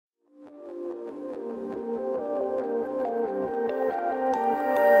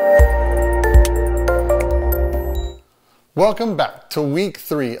Welcome back to week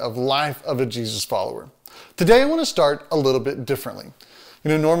 3 of Life of a Jesus Follower. Today I want to start a little bit differently.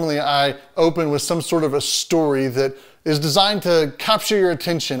 Normally I open with some sort of a story that is designed to capture your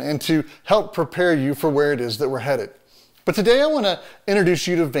attention and to help prepare you for where it is that we're headed. But today I want to introduce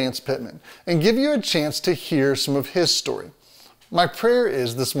you to Vance Pitman and give you a chance to hear some of his story. My prayer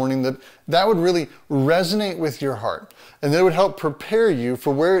is this morning that would really resonate with your heart and that it would help prepare you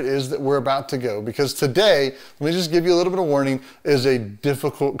for where it is that we're about to go. Because today, let me just give you a little bit of warning, is a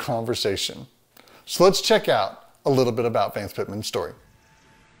difficult conversation. So let's check out a little bit about Vance Pitman's story.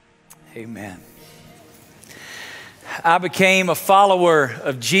 Amen. I became a follower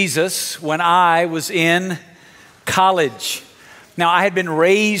of Jesus when I was in college. Now, I had been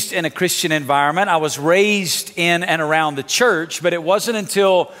raised in a Christian environment. I was raised in and around the church, but it wasn't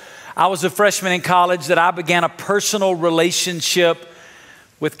until I was a freshman in college that I began a personal relationship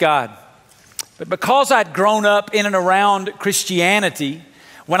with God. But because I'd grown up in and around Christianity,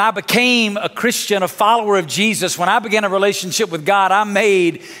 when I became a Christian, a follower of Jesus, when I began a relationship with God, I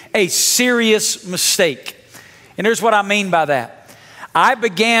made a serious mistake. And here's what I mean by that. I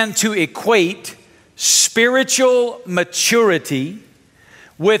began to equate spiritual maturity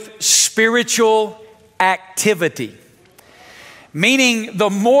with spiritual activity. Meaning the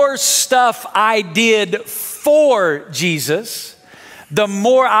more stuff I did for Jesus, the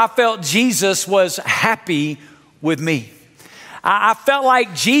more I felt Jesus was happy with me. I felt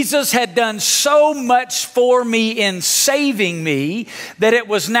like Jesus had done so much for me in saving me that it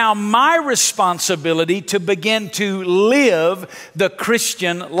was now my responsibility to begin to live the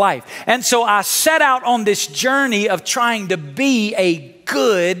Christian life. And so I set out on this journey of trying to be a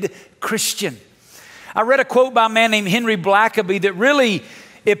good Christian. I read a quote by a man named Henry Blackaby that really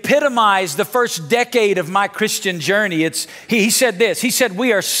epitomized the first decade of my Christian journey. He said this, he said,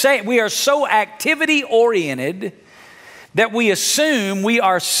 we are so activity-oriented that we assume we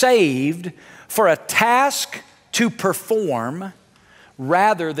are saved for a task to perform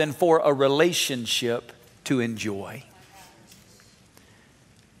rather than for a relationship to enjoy.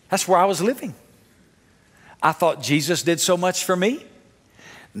 That's where I was living. I thought Jesus did so much for me.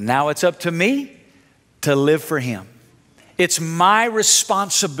 Now it's up to me to live for Him. It's my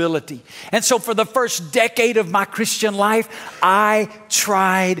responsibility. And so for the first decade of my Christian life, I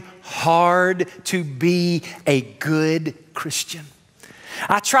tried hard to be a good Christian.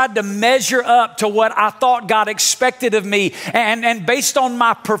 I tried to measure up to what I thought God expected of me. And based on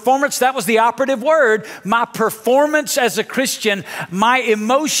my performance, that was the operative word, my performance as a Christian, my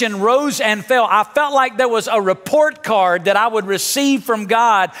emotion rose and fell. I felt like there was a report card that I would receive from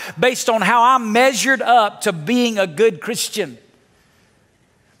God based on how I measured up to being a good Christian.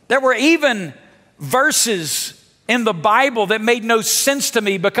 There were even verses in the Bible that made no sense to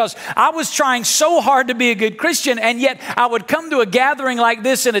me because I was trying so hard to be a good Christian, and yet I would come to a gathering like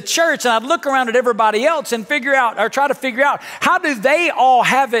this in a church and I'd look around at everybody else and try to figure out how do they all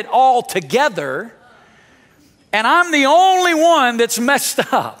have it all together and I'm the only one that's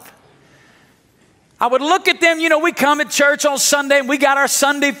messed up. I would look at them, we come at church on Sunday and we got our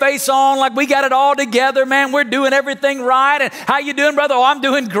Sunday face on like we got it all together, man. We're doing everything right. And how you doing, brother? Oh, I'm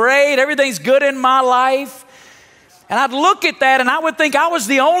doing great. Everything's good in my life. And I'd look at that and I would think I was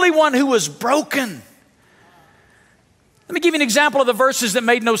the only one who was broken. Let me give you an example of the verses that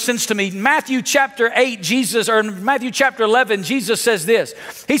made no sense to me. Matthew chapter 11, Jesus says this.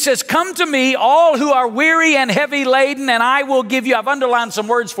 He says, "Come to me, all who are weary and heavy laden, and I will give you." I've underlined some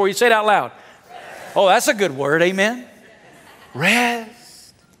words for you. Say it out loud. Rest. Oh, that's a good word. Amen. Rest.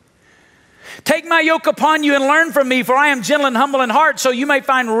 "Take my yoke upon you and learn from me, for I am gentle and humble in heart, so you may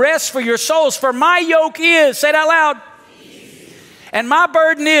find rest for your souls. For my yoke is," say it out loud, "easy, and my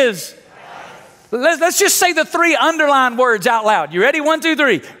burden is." Let's just say the 3 underlined words out loud. You ready? 1, 2,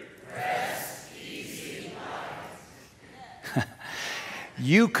 3. Rest, easy, life.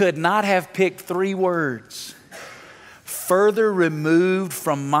 You could not have picked 3 words further removed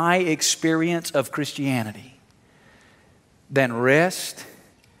from my experience of Christianity than rest,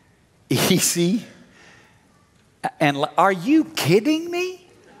 easy, and are you kidding me?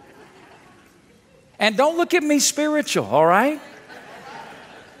 And don't look at me spiritual, all right?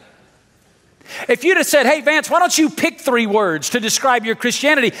 If you'd have said, "Hey, Vance, why don't you pick 3 words to describe your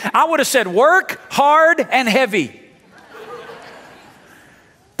Christianity?" I would have said work, hard, and heavy.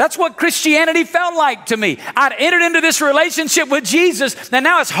 That's what Christianity felt like to me. I'd entered into this relationship with Jesus, and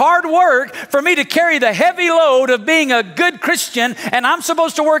now it's hard work for me to carry the heavy load of being a good Christian, and I'm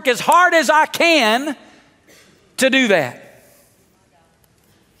supposed to work as hard as I can to do that.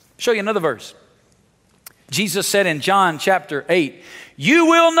 Show you another verse. Jesus said in John chapter 8, "You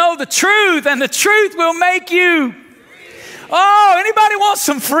will know the truth, and the truth will make you Oh, anybody want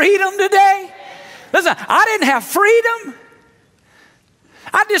some freedom today? Listen, I didn't have freedom.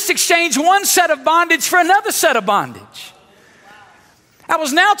 I just exchanged one set of bondage for another set of bondage. I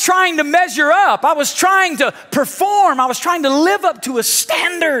was now trying to measure up. I was trying to perform. I was trying to live up to a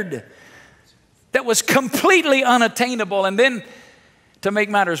standard that was completely unattainable. And then, to make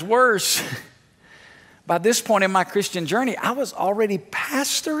matters worse, by this point in my Christian journey, I was already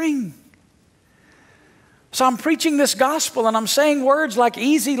pastoring. So I'm preaching this gospel and I'm saying words like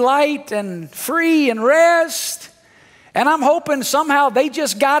easy, light, and free and rest. And I'm hoping somehow they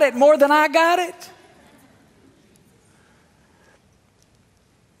just got it more than I got it.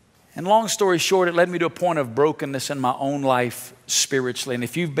 And long story short, it led me to a point of brokenness in my own life spiritually. And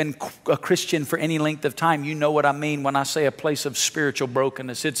if you've been a Christian for any length of time, you know what I mean when I say a place of spiritual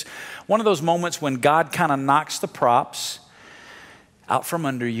brokenness. It's one of those moments when God kind of knocks the props out from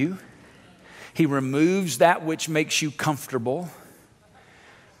under you. He removes that which makes you comfortable.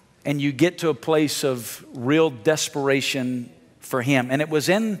 And you get to a place of real desperation for Him. And it was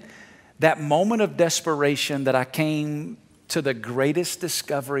in that moment of desperation that I came to the greatest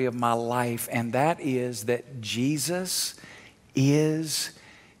discovery of my life, and that is that Jesus is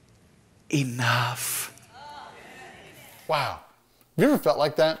enough. Wow. Have you ever felt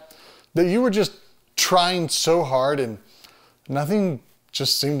like that? That you were just trying so hard and nothing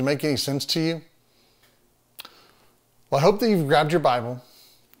just seemed to make any sense to you? Well, I hope that you've grabbed your Bible,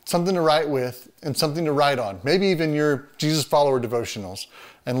 something to write with, and something to write on. Maybe even your Jesus Follower devotionals.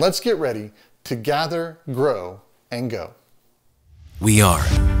 And let's get ready to gather, grow, and go. We are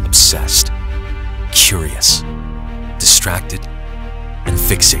obsessed, curious, distracted, and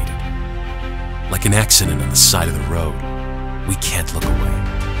fixated. Like an accident on the side of the road, we can't look away.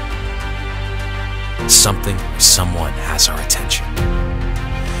 Something or someone has our attention.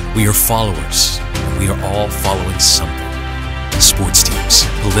 We are followers, and we are all following something. Sports teams,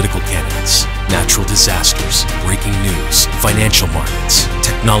 political candidates, natural disasters, breaking news, financial markets,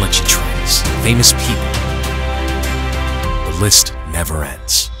 technology trends, famous people. The list never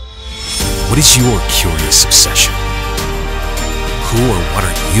ends. What is your curious obsession? Who or what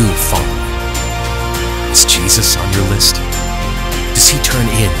are you following? Is Jesus on your list? Does He turn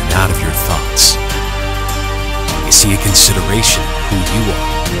in and out of your thoughts? Is He a consideration of who you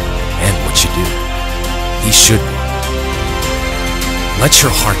are and what you do? He should be. Let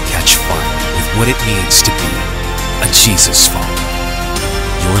your heart catch fire with what it means to be a Jesus follower.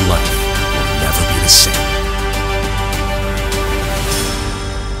 Your life will never be the same.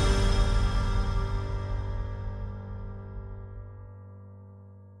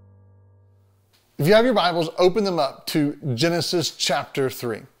 If you have your Bibles, open them up to Genesis chapter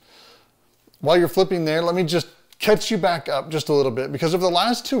 3. While you're flipping there, let me just catch you back up just a little bit, because over the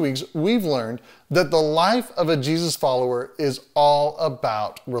last 2 weeks, we've learned that the life of a Jesus follower is all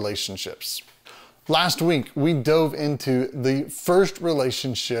about relationships. Last week, we dove into the first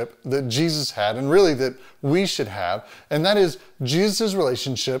relationship that Jesus had, and really that we should have, and that is Jesus'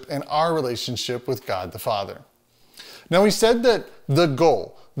 relationship and our relationship with God the Father. Now, we said that the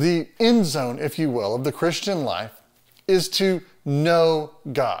goal, the end zone, if you will, of the Christian life is to know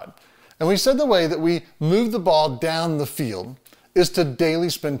God. And we said the way that we move the ball down the field is to daily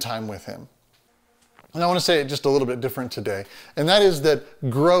spend time with Him. And I want to say it just a little bit different today, and that is that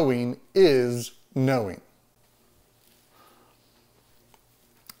growing is knowing.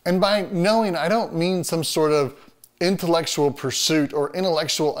 And by knowing, I don't mean some sort of intellectual pursuit or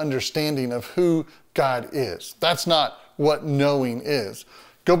intellectual understanding of who God is. That's not what knowing is.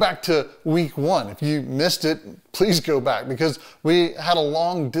 Go back to week 1. If you missed it, please go back, because we had a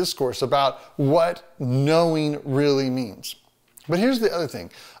long discourse about what knowing really means. But here's the other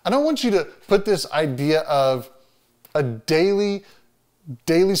thing. I don't want you to put this idea of a daily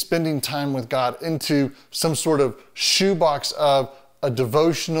spending time with God into some sort of shoebox of a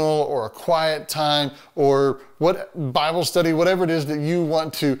devotional or a quiet time or what Bible study, whatever it is that you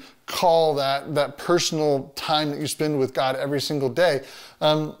want to call that personal time that you spend with God every single day.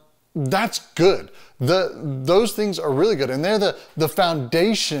 That's good. Those things are really good, and they're the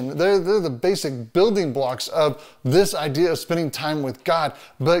foundation, they're the basic building blocks of this idea of spending time with God.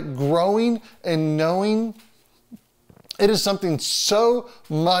 But growing and knowing, it is something so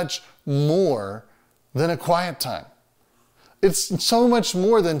much more than a quiet time. It's so much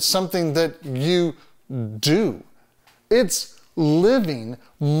more than something that you do. It's living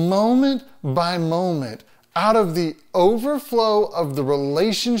moment by moment out of the overflow of the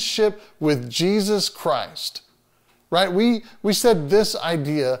relationship with Jesus Christ. Right? We said this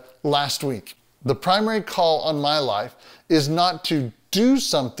idea last week. The primary call on my life is not to do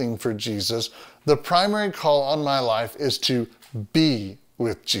something for Jesus, the primary call on my life is to be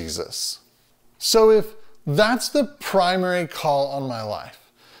with Jesus. So if that's the primary call on my life,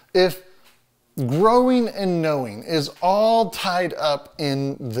 if growing and knowing is all tied up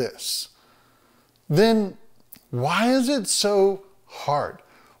in this, then why is it so hard?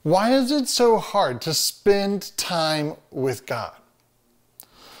 Why is it so hard to spend time with God?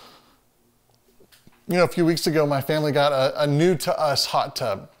 You know, a few weeks ago, my family got a new to us hot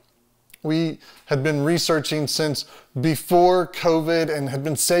tub. We had been researching since before COVID and had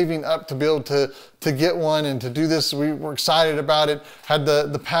been saving up to be able to get one and to do this. We were excited about it, had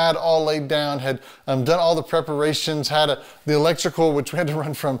the pad all laid down, had done all the preparations, had the electrical, which we had to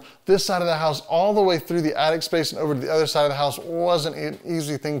run from this side of the house all the way through the attic space and over to the other side of the house. Wasn't an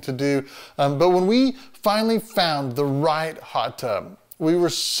easy thing to do. But when we finally found the right hot tub, we were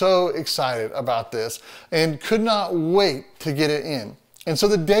so excited about this and could not wait to get it in. And so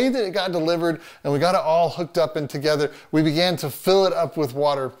the day that it got delivered and we got it all hooked up and together, we began to fill it up with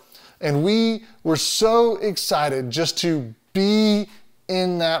water. And we were so excited just to be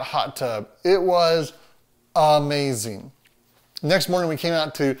in that hot tub. It was amazing. Next morning we came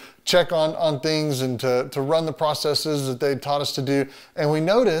out to check on things and to run the processes that they taught us to do. And we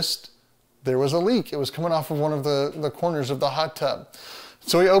noticed there was a leak. It was coming off of one of the corners of the hot tub.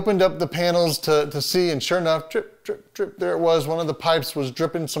 So we opened up the panels to see, and sure enough, drip, drip, drip, there it was. One of the pipes was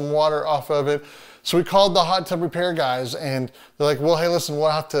dripping some water off of it. So we called the hot tub repair guys, and they're like, well, hey, listen, we'll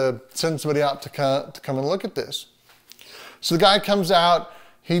have to send somebody out to come and look at this. So the guy comes out,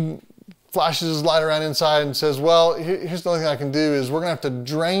 he flashes his light around inside and says, well, here's the only thing I can do is we're gonna have to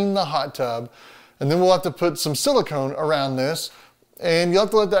drain the hot tub, and then we'll have to put some silicone around this, and you'll have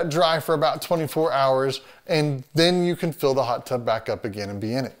to let that dry for about 24 hours, and then you can fill the hot tub back up again and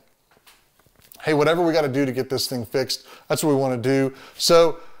be in it. Hey, whatever we got to do to get this thing fixed, that's what we want to do.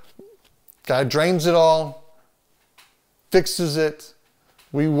 So, guy drains it all, fixes it.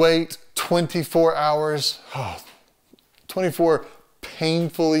 We wait 24 hours, 24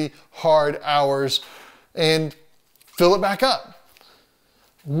 painfully hard hours, and fill it back up.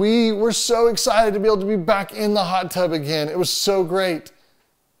 We were so excited to be able to be back in the hot tub again. It was so great.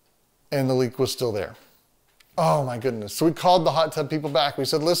 And the leak was still there. Oh my goodness. So we called the hot tub people back. We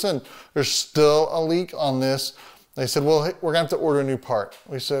said, listen, there's still a leak on this. They said, well, hey, we're gonna have to order a new part.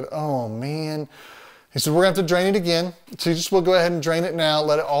 We said, oh man. He said, we're gonna have to drain it again. So we'll go ahead and drain it now,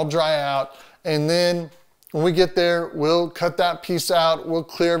 let it all dry out. And then when we get there, we'll cut that piece out, we'll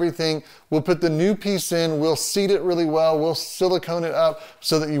clear everything, we'll put the new piece in, we'll seat it really well, we'll silicone it up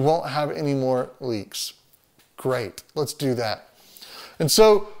so that you won't have any more leaks. Great, let's do that. And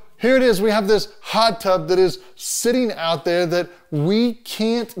so here it is, we have this hot tub that is sitting out there that we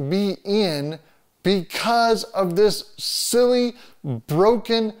can't be in because of this silly,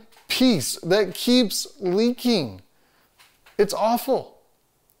 broken piece that keeps leaking. It's awful.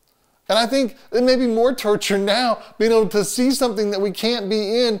 And I think it may be more torture now being able to see something that we can't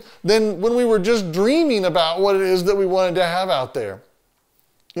be in than when we were just dreaming about what it is that we wanted to have out there.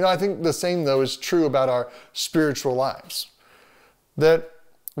 You know, I think the same though is true about our spiritual lives. That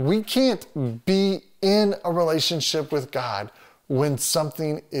we can't be in a relationship with God when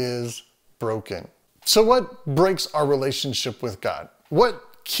something is broken. So what breaks our relationship with God?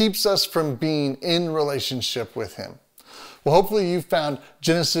 What keeps us from being in relationship with Him? Well, hopefully you found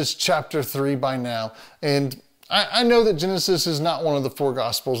Genesis chapter 3 by now. And I know that Genesis is not one of the four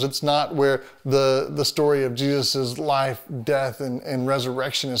Gospels. It's not where the story of Jesus' life, death, and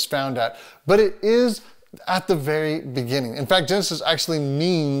resurrection is found at. But it is at the very beginning. In fact, Genesis actually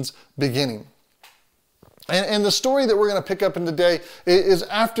means beginning. And the story that we're going to pick up in today is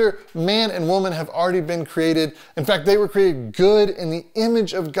after man and woman have already been created. In fact, they were created good in the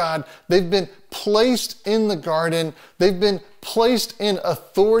image of God. They've been placed in the garden. They've been placed in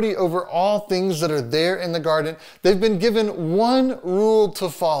authority over all things that are there in the garden. They've been given one rule to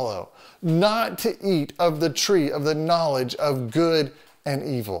follow, not to eat of the tree of the knowledge of good and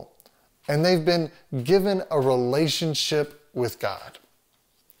evil. And they've been given a relationship with God.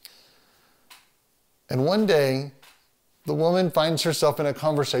 And one day, the woman finds herself in a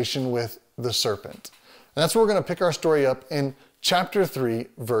conversation with the serpent. And that's where we're going to pick our story up in chapter 3,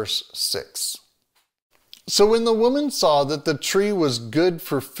 verse 6. So when the woman saw that the tree was good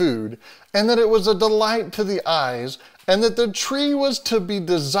for food, and that it was a delight to the eyes, and that the tree was to be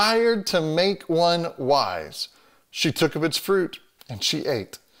desired to make one wise, she took of its fruit, and she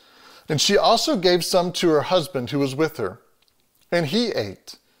ate. And she also gave some to her husband who was with her, and he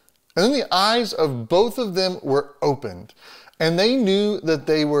ate. And then the eyes of both of them were opened, and they knew that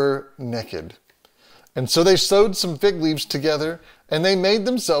they were naked. And so they sewed some fig leaves together and they made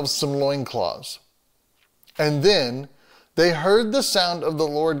themselves some loincloths. And then they heard the sound of the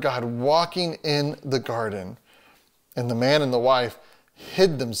Lord God walking in the garden. And the man and the wife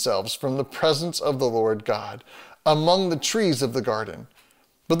hid themselves from the presence of the Lord God among the trees of the garden.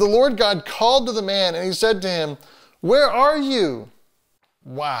 But the Lord God called to the man, and he said to him, "Where are you?"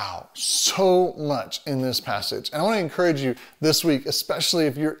 Wow, so much in this passage. And I want to encourage you this week, especially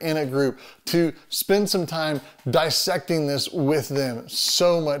if you're in a group, to spend some time dissecting this with them.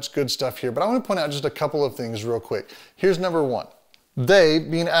 So much good stuff here. But I want to point out just a couple of things real quick. Here's number one. They,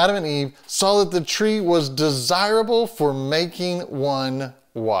 being Adam and Eve, saw that the tree was desirable for making one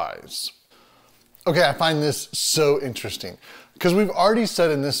wise. Okay, I find this so interesting because we've already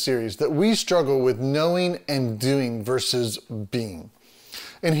said in this series that we struggle with knowing and doing versus being.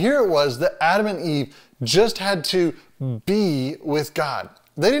 And here it was that Adam and Eve just had to be with God.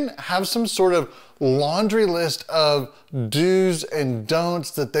 They didn't have some sort of laundry list of do's and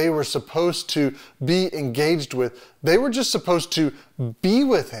don'ts that they were supposed to be engaged with. They were just supposed to be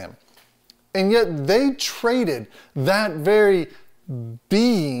with him. And yet they traded that very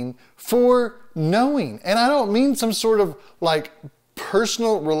being for knowing. And I don't mean some sort of like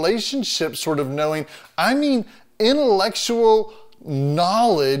personal relationship sort of knowing. I mean intellectual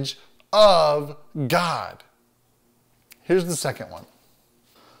knowledge of God. Here's the second one.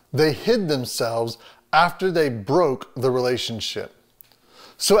 They hid themselves after they broke the relationship.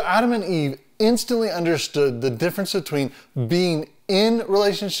 So Adam and Eve instantly understood the difference between being in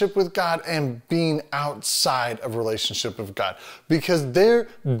relationship with God and being outside of relationship with God, because their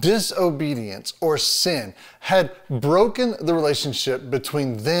disobedience or sin had broken the relationship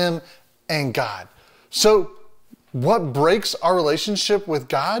between them and God. So what breaks our relationship with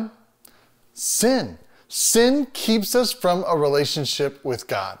God? Sin. Sin keeps us from a relationship with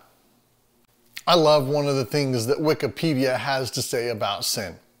God. I love one of the things that Wikipedia has to say about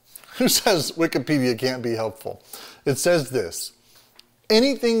sin. Who says Wikipedia can't be helpful? It says this: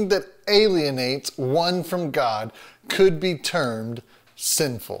 anything that alienates one from God could be termed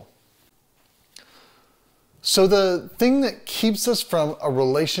sinful. So the thing that keeps us from a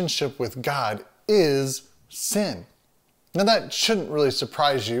relationship with God is sin. Now that shouldn't really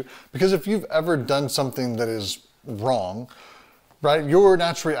surprise you, because if you've ever done something that is wrong, right, your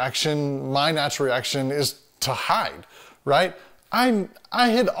natural reaction, my natural reaction is to hide, right? I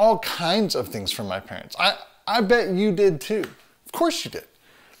hid all kinds of things from my parents. I bet you did too. Of course you did.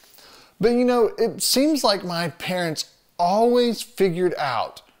 But you know, it seems like my parents always figured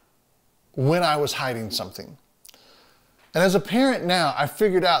out when I was hiding something. And as a parent now, I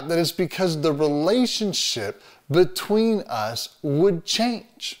figured out that it's because the relationship between us would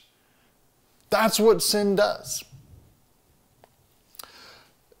change. That's what sin does.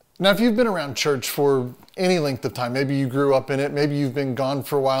 Now, if you've been around church for any length of time, maybe you grew up in it, maybe you've been gone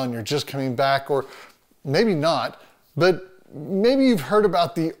for a while and you're just coming back, or maybe not, but maybe you've heard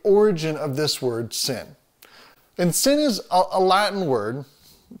about the origin of this word sin. And sin is a Latin word,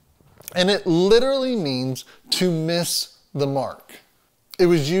 and it literally means to miss the mark. It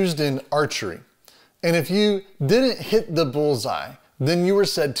was used in archery. And if you didn't hit the bullseye, then you were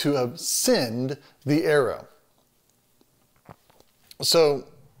said to have sinned the arrow. So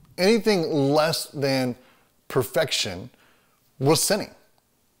anything less than perfection was sinning.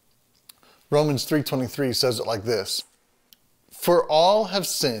 Romans 3:23 says it like this: "For all have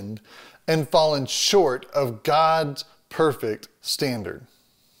sinned and fallen short of God's perfect standard."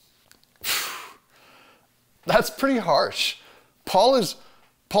 That's pretty harsh. Paul's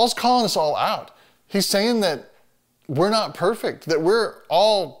calling us all out. He's saying that we're not perfect, that we're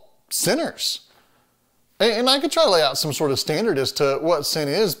all sinners. And I could try to lay out some sort of standard as to what sin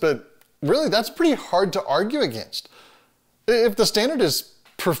is, but really that's pretty hard to argue against. If the standard is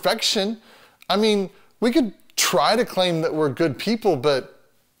perfection, I mean, we could try to claim that we're good people, but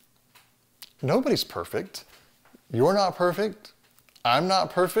nobody's perfect. You're not perfect. I'm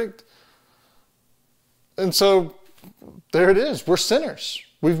not perfect. And so there it is. We're sinners.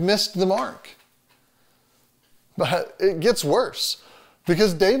 We've missed the mark. But it gets worse,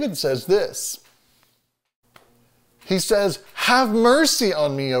 because David says this. He says, "Have mercy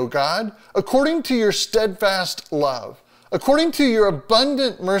on me, O God, according to your steadfast love. According to your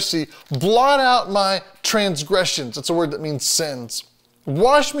abundant mercy, blot out my transgressions." That's a word that means sins.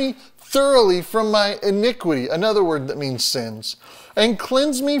 "Wash me thoroughly from my iniquity," another word that means sins, "and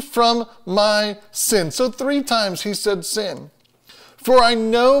cleanse me from my sin." So 3 times he said sin. "For I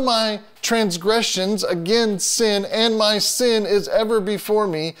know my transgressions," again sin, "and my sin is ever before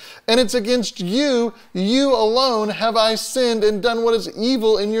me, and it's against you, you alone have I sinned and done what is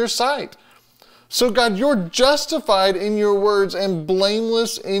evil in your sight." So God, you're justified in your words and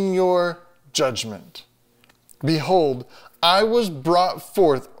blameless in your judgment. Behold, I was brought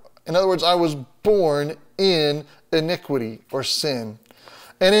forth. In other words, I was born in iniquity or sin.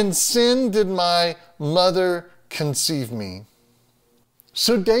 And in sin did my mother conceive me.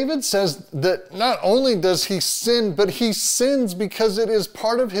 So David says that not only does he sin, but he sins because it is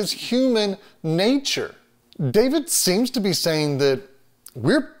part of his human nature. David seems to be saying that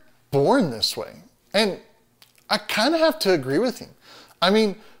we're born this way. And I kind of have to agree with him. I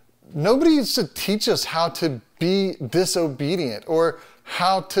mean, nobody used to teach us how to be disobedient or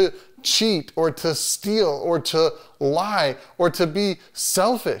how to cheat or to steal or to lie or to be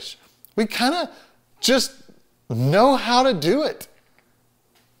selfish. We kind of just know how to do it.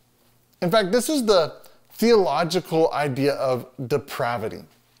 In fact, this is the theological idea of depravity.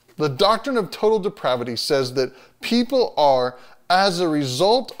 The doctrine of total depravity says that people are, as a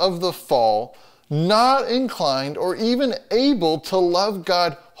result of the fall, not inclined or even able to love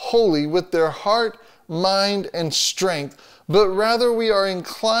God wholly with their heart, mind, and strength, but rather we are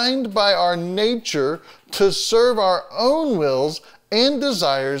inclined by our nature to serve our own wills and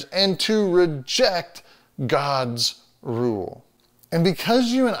desires and to reject God's rule. And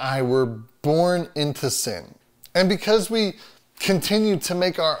because you and I were born into sin, and because we continue to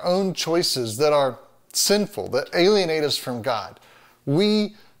make our own choices that are sinful, that alienate us from God,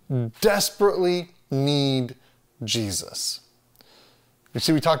 we desperately need Jesus. You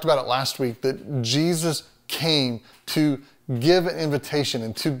see, we talked about it last week that Jesus came to give an invitation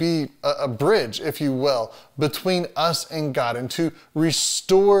and to be a bridge, if you will, between us and God and to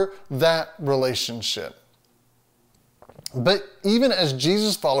restore that relationship. But even as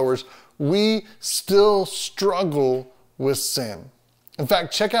Jesus followers, we still struggle with sin. In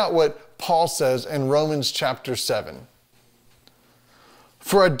fact, check out what Paul says in Romans chapter 7.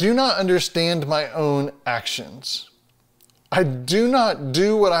 For I do not understand my own actions. I do not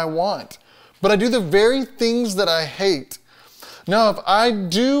do what I want, but I do the very things that I hate. Now, if I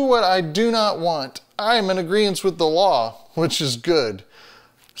do what I do not want, I am in agreement with the law, which is good.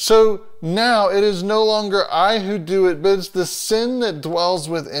 So now it is no longer I who do it, but it's the sin that dwells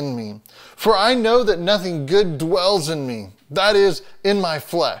within me. For I know that nothing good dwells in me, that is, in my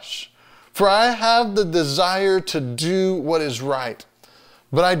flesh. For I have the desire to do what is right,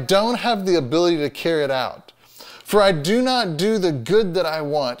 but I don't have the ability to carry it out. For I do not do the good that I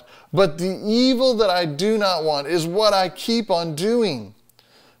want, but the evil that I do not want is what I keep on doing.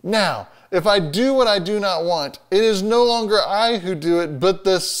 Now, if I do what I do not want, it is no longer I who do it, but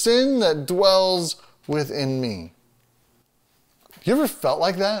the sin that dwells within me. You ever felt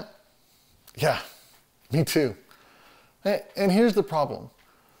like that? Yeah, me too. And here's the problem.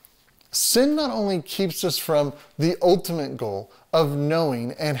 Sin not only keeps us from the ultimate goal of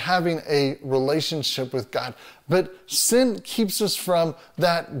knowing and having a relationship with God, but sin keeps us from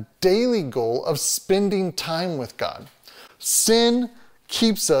that daily goal of spending time with God. Sin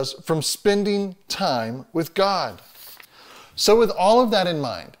keeps us from spending time with God. So with all of that in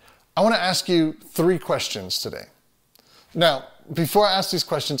mind, I want to ask you 3 questions today. Now, before I ask these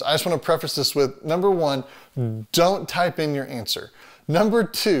questions, I just want to preface this with, number 1, don't type in your answer. Number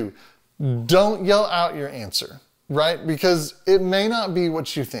 2, don't yell out your answer, right? Because it may not be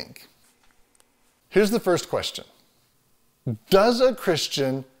what you think. Here's the first question. Does a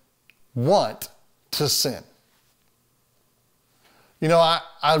Christian want to sin? You know,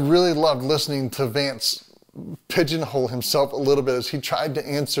 I really loved listening to Vance pigeonhole himself a little bit as he tried to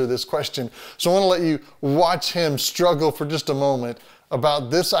answer this question. So I want to let you watch him struggle for just a moment about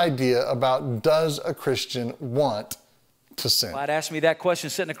this idea about, does a Christian want to sin? Well, I'd asked me that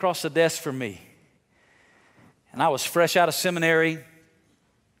question sitting across the desk from me. And I was fresh out of seminary,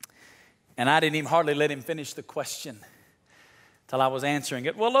 and I didn't even hardly let him finish the question till I was answering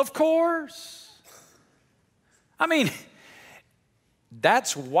it. Well, of course. I mean,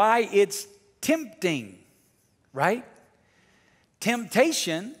 that's why it's tempting, right?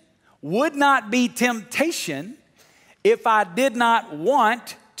 Temptation would not be temptation if I did not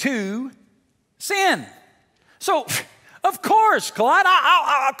want to sin. So, of course, Clyde,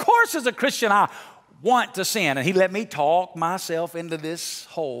 of course as a Christian I want to sin. And he let me talk myself into this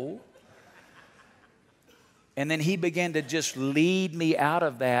hole. And then he began to just lead me out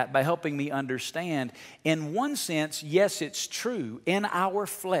of that by helping me understand. In one sense, yes, it's true. In our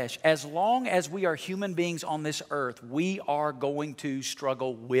flesh, as long as we are human beings on this earth, we are going to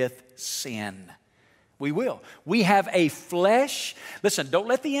struggle with sin. We will. We have a flesh. Listen, don't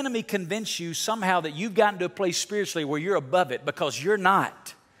let the enemy convince you somehow that you've gotten to a place spiritually where you're above it, because you're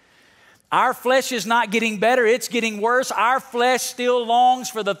not. Our flesh is not getting better, it's getting worse. Our flesh still longs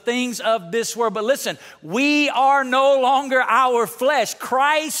for the things of this world. But listen, we are no longer our flesh.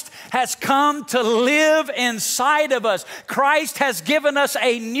 Christ has come to live inside of us. Christ has given us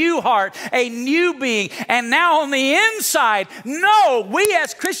a new heart, a new being. And now on the inside, no, we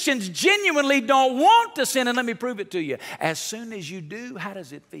as Christians genuinely don't want to sin. And let me prove it to you. As soon as you do, how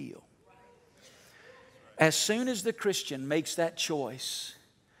does it feel? As soon as the Christian makes that choice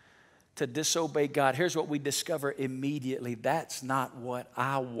to disobey God, here's what we discover immediately. That's not what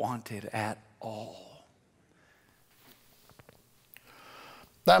I wanted at all.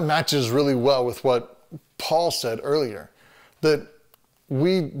 That matches really well with what Paul said earlier, that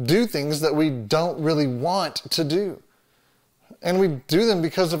we do things that we don't really want to do. And we do them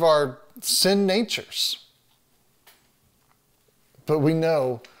because of our sin natures. But we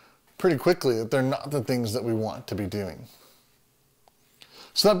know pretty quickly that they're not the things that we want to be doing.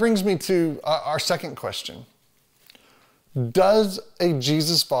 So that brings me to our second question. Does a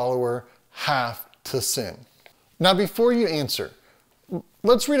Jesus follower have to sin? Now, before you answer,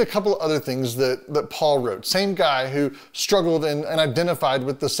 let's read a couple of other things that Paul wrote. Same guy who struggled and identified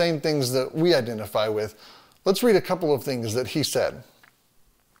with the same things that we identify with. Let's read a couple of things that he said.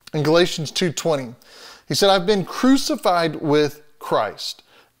 In Galatians 2:20, he said, I've been crucified with Christ.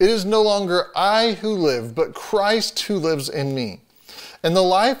 It is no longer I who live, but Christ who lives in me. And the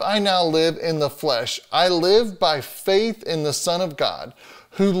life I now live in the flesh, I live by faith in the Son of God,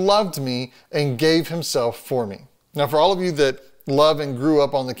 who loved me and gave himself for me. Now, for all of you that love and grew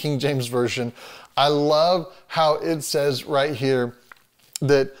up on the King James Version, I love how it says right here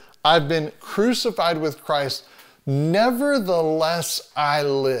that I've been crucified with Christ, nevertheless I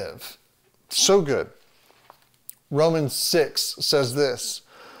live. So good. Romans 6 says this,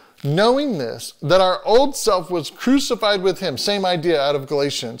 knowing this, that our old self was crucified with him, same idea out of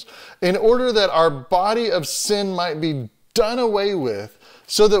Galatians, in order that our body of sin might be done away with,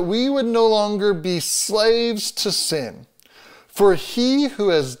 so that we would no longer be slaves to sin. For he who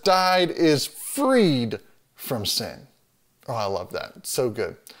has died is freed from sin. Oh, I love that. So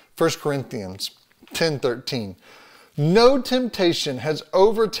good. 1 Corinthians 10:13. No temptation has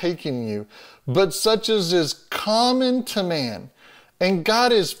overtaken you, but such as is common to man. And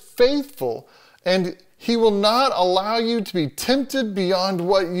God is faithful, and he will not allow you to be tempted beyond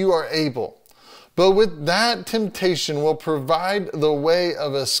what you are able. But with that temptation will provide the way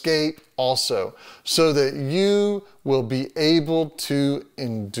of escape also, so that you will be able to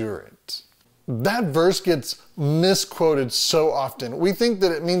endure it. That verse gets misquoted so often. We think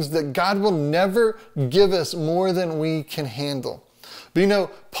that it means that God will never give us more than we can handle. But you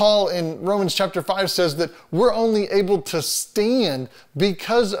know, Paul in Romans chapter 5 says that we're only able to stand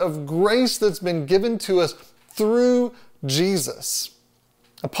because of grace that's been given to us through Jesus.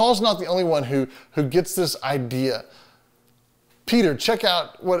 Now, Paul's not the only one who gets this idea. Peter, check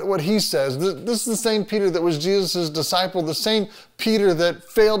out what he says. This is the same Peter that was Jesus' disciple, the same Peter that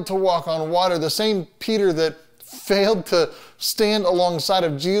failed to walk on water, the same Peter that failed to stand alongside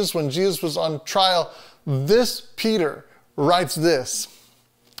of Jesus when Jesus was on trial. This Peter writes this.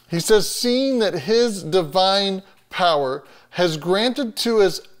 He says, seeing that his divine power has granted to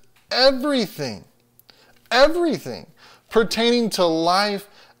us everything pertaining to life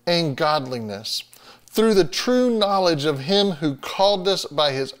and godliness, through the true knowledge of him who called us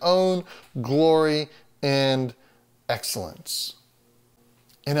by his own glory and excellence.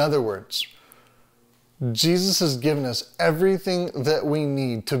 In other words, Jesus has given us everything that we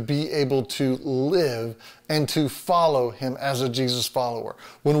need to be able to live and to follow him as a Jesus follower.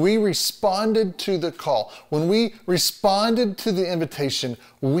 When we responded to the call, when we responded to the invitation,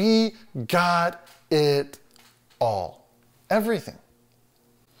 we got it all. Everything.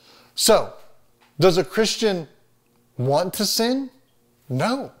 So, does a Christian want to sin?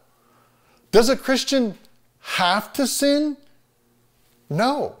 No. Does a Christian have to sin?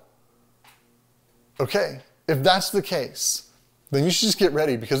 No. Okay, if that's the case, then you should just get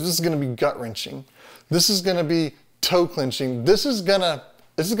ready, because this is going to be gut-wrenching. This is going to be toe-clenching. This is going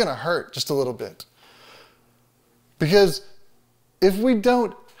to hurt just a little bit. Because if we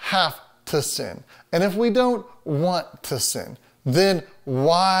don't have to sin, and if we don't want to sin, then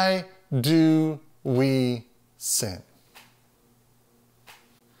why do we sin?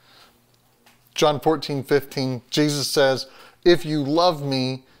 John 14:15, Jesus says, if you love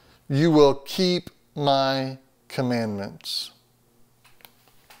me, you will keep my commandments.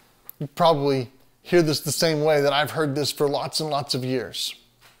 You probably hear this the same way that I've heard this for lots and lots of years.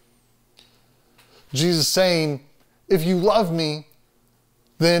 Jesus saying, if you love me,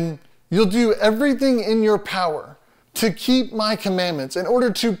 then you'll do everything in your power to keep my commandments, in order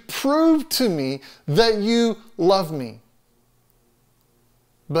to prove to me that you love me.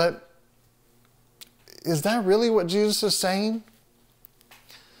 But is that really what Jesus is saying?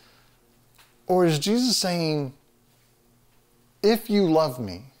 Or is Jesus saying, if you love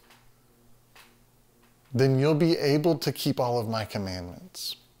me, then you'll be able to keep all of my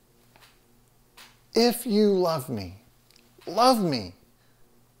commandments? If you love me,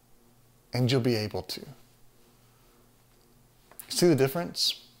 and you'll be able to. See the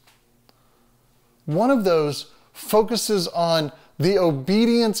difference? One of those focuses on the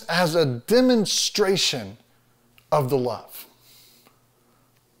obedience as a demonstration of the love.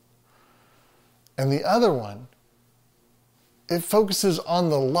 And the other one, it focuses on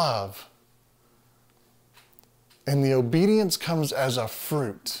the love, and the obedience comes as a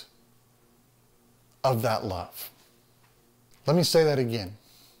fruit of that love. Let me say that again.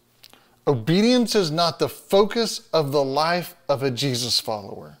 Obedience is not the focus of the life of a Jesus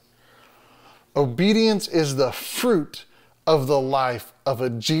follower. Obedience is the fruit of the life of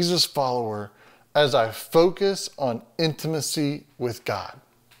a Jesus follower as I focus on intimacy with God.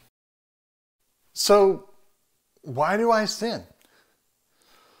 So, why do I sin?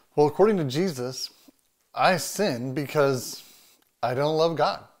 Well, according to Jesus, I sin because I don't love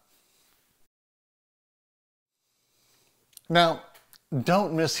God. Now,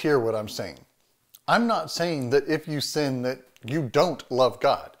 don't mishear what I'm saying. I'm not saying that if you sin that you don't love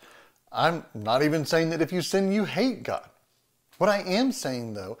God. I'm not even saying that if you sin you hate God. What I am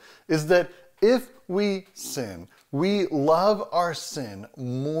saying though is that if we sin, we love our sin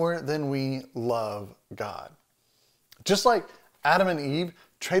more than we love God. Just like Adam and Eve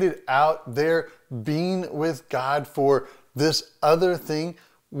traded out their being with God for this other thing,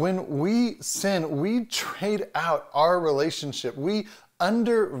 when we sin, we trade out our relationship. We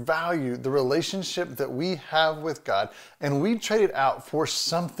undervalue the relationship that we have with God, and we trade it out for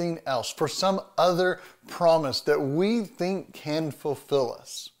something else, for some other promise that we think can fulfill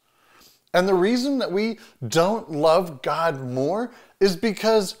us. And the reason that we don't love God more is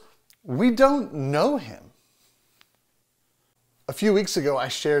because we don't know Him. A few weeks ago, I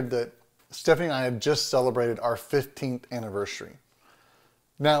shared that Stephanie and I had just celebrated our 15th anniversary.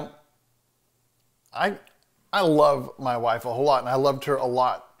 Now, I love my wife a whole lot, and I loved her a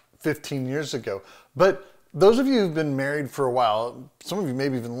lot 15 years ago. But those of you who've been married for a while, some of you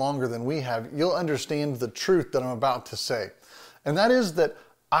maybe even longer than we have, you'll understand the truth that I'm about to say. And that is that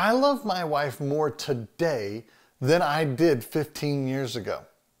I love my wife more today than I did 15 years ago.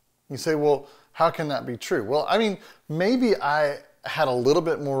 You say, well, how can that be true? Well, I mean, maybe I had a little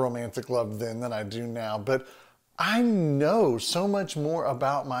bit more romantic love then than I do now, but I know so much more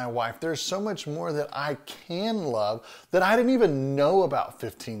about my wife. There's so much more that I can love that I didn't even know about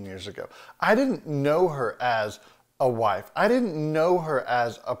 15 years ago. I didn't know her as a wife. I didn't know her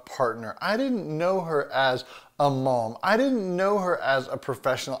as a partner. I didn't know her as a mom. I didn't know her as a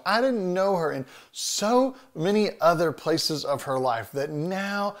professional. I didn't know her in so many other places of her life that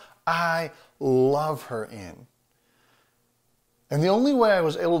now I love her in. And the only way I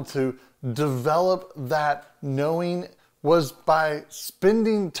was able to develop that knowing was by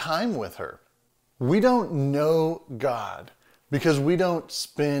spending time with her. We don't know God because we don't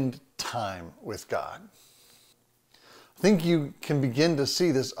spend time with God. I think you can begin to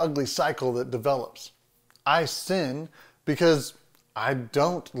see this ugly cycle that develops. I sin because I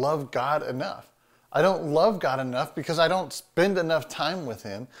don't love God enough. I don't love God enough because I don't spend enough time with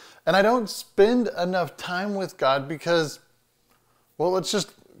Him. And I don't spend enough time with God because, well, let's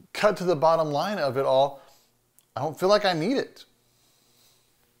just cut to the bottom line of it all. I don't feel like I need it.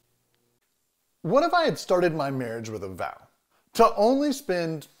 What if I had started my marriage with a vow to only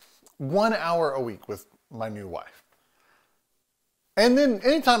spend 1 hour a week with my new wife? And then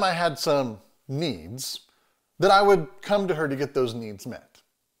anytime I had some needs, that I would come to her to get those needs met.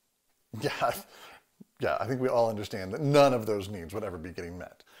 Yeah, I think we all understand that none of those needs would ever be getting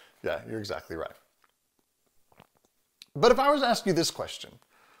met. Yeah, you're exactly right. But if I was to ask you this question,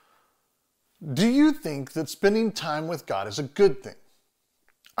 do you think that spending time with God is a good thing?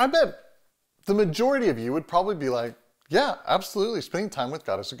 I bet the majority of you would probably be like, yeah, absolutely, spending time with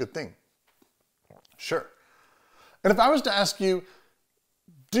God is a good thing. Sure. And if I was to ask you,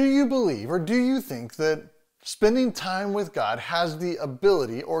 do you believe or do you think that spending time with God has the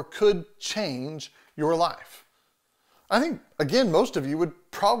ability or could change your life? I think, again, most of you would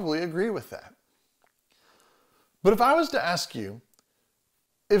probably agree with that. But if I was to ask you,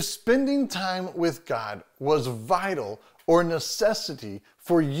 if spending time with God was vital or necessity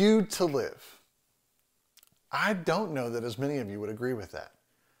for you to live, I don't know that as many of you would agree with that.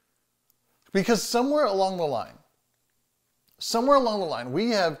 Because somewhere along the line, somewhere along the line,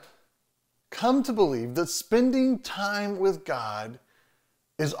 we have come to believe that spending time with God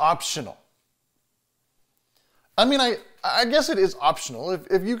is optional. I mean, I guess it is optional.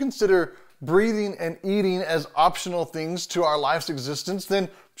 If you consider breathing and eating as optional things to our life's existence, then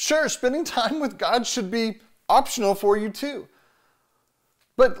sure, spending time with God should be optional for you too.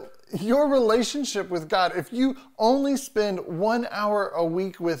 But your relationship with God, if you only spend 1 hour a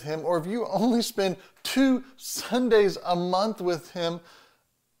week with Him, or if you only spend 2 Sundays a month with Him,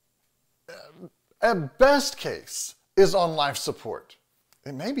 at best case, is on life support.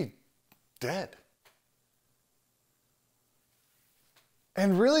 It may be dead.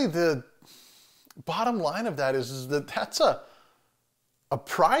 And really the bottom line of that is that that's a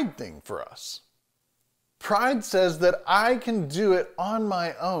pride thing for us. Pride says that I can do it on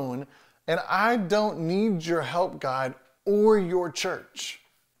my own and I don't need your help, God, or your church.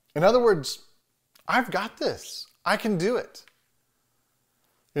 In other words, I've got this. I can do it.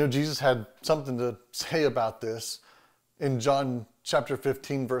 You know, Jesus had something to say about this in John chapter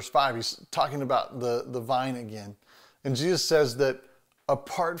 15, verse 5. He's talking about the vine again. And Jesus says that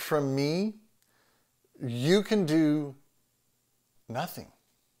apart from me, you can do nothing.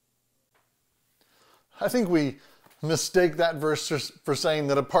 I think we mistake that verse for saying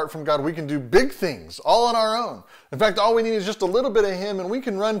that apart from God, we can do big things all on our own. In fact, all we need is just a little bit of Him and we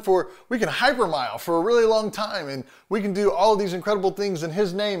can hypermile for a really long time and we can do all of these incredible things in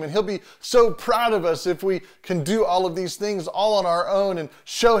His name and He'll be so proud of us if we can do all of these things all on our own and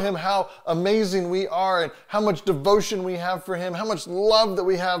show Him how amazing we are and how much devotion we have for Him, how much love that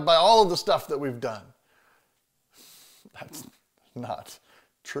we have by all of the stuff that we've done. That's not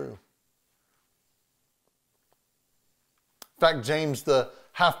true. In fact, James, the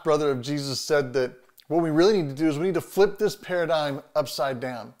half-brother of Jesus, said that what we really need to do is we need to flip this paradigm upside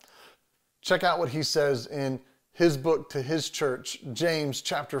down. Check out what he says in his book to his church, James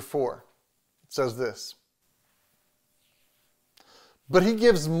chapter 4. It says this: "But he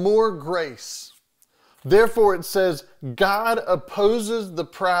gives more grace. Therefore it says, God opposes the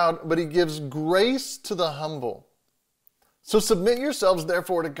proud, but he gives grace to the humble. So submit yourselves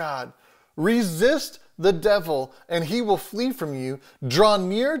therefore to God. Resist the devil, and he will flee from you. Draw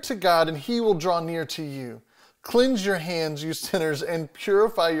near to God, and he will draw near to you. Cleanse your hands, you sinners, and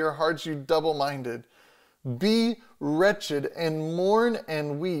purify your hearts, you double-minded. Be wretched, and mourn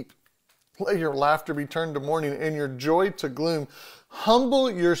and weep. Let your laughter be turned to mourning, and your joy to gloom.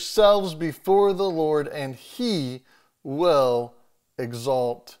 Humble yourselves before the Lord, and he will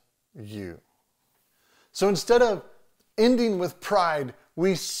exalt you." So instead of ending with pride,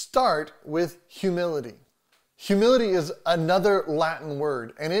 we start with humility. Humility is another Latin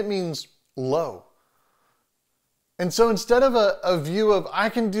word, and it means low. And so instead of a view of I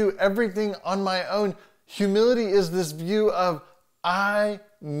can do everything on my own, humility is this view of I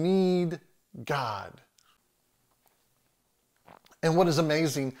need God. And what is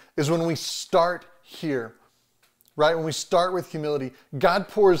amazing is when we start here, right? When we start with humility, God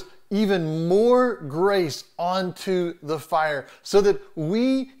pours even more grace onto the fire so that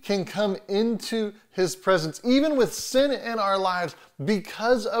we can come into His presence. Even with sin in our lives,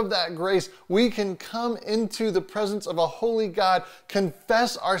 because of that grace, we can come into the presence of a holy God,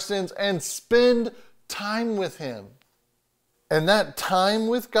 confess our sins, and spend time with Him. And that time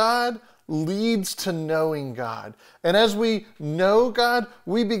with God leads to knowing God. And as we know God,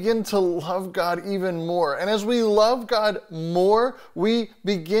 we begin to love God even more. And as we love God more, we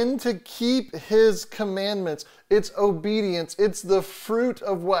begin to keep His commandments. It's obedience. It's the fruit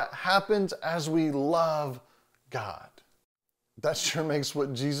of what happens as we love God. That sure makes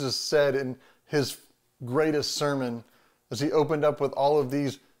what Jesus said in His greatest sermon as He opened up with all of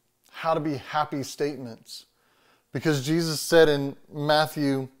these how to be happy statements. Because Jesus said in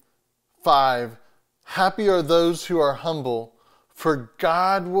Matthew 5, "Happy are those who are humble, for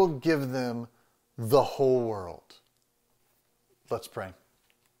God will give them the whole world." Let's pray.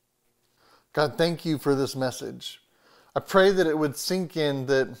 God, thank you for this message. I pray that it would sink in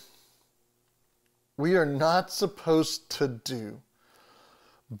that we are not supposed to do,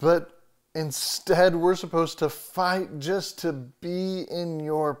 but instead we're supposed to fight just to be in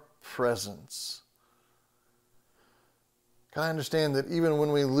your presence. God, I understand that even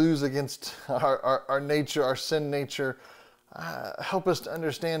when we lose against our nature, our sin nature, help us to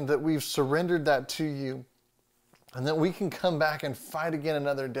understand that we've surrendered that to you and that we can come back and fight again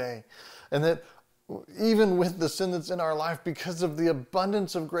another day. And that even with the sin that's in our life, because of the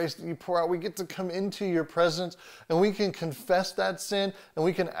abundance of grace that you pour out, we get to come into your presence and we can confess that sin and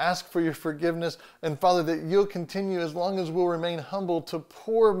we can ask for your forgiveness. And Father, that you'll continue, as long as we'll remain humble, to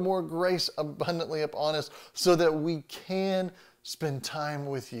pour more grace abundantly upon us so that we can spend time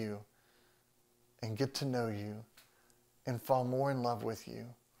with you and get to know you and fall more in love with you.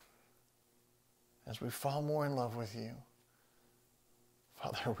 As we fall more in love with you,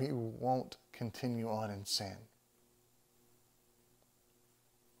 Father, we won't continue on in sin.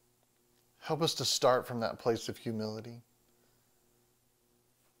 Help us to start from that place of humility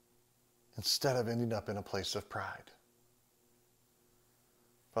instead of ending up in a place of pride.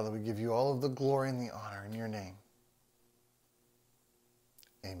 Father, we give you all of the glory and the honor in your name.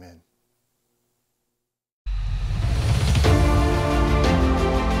 Amen.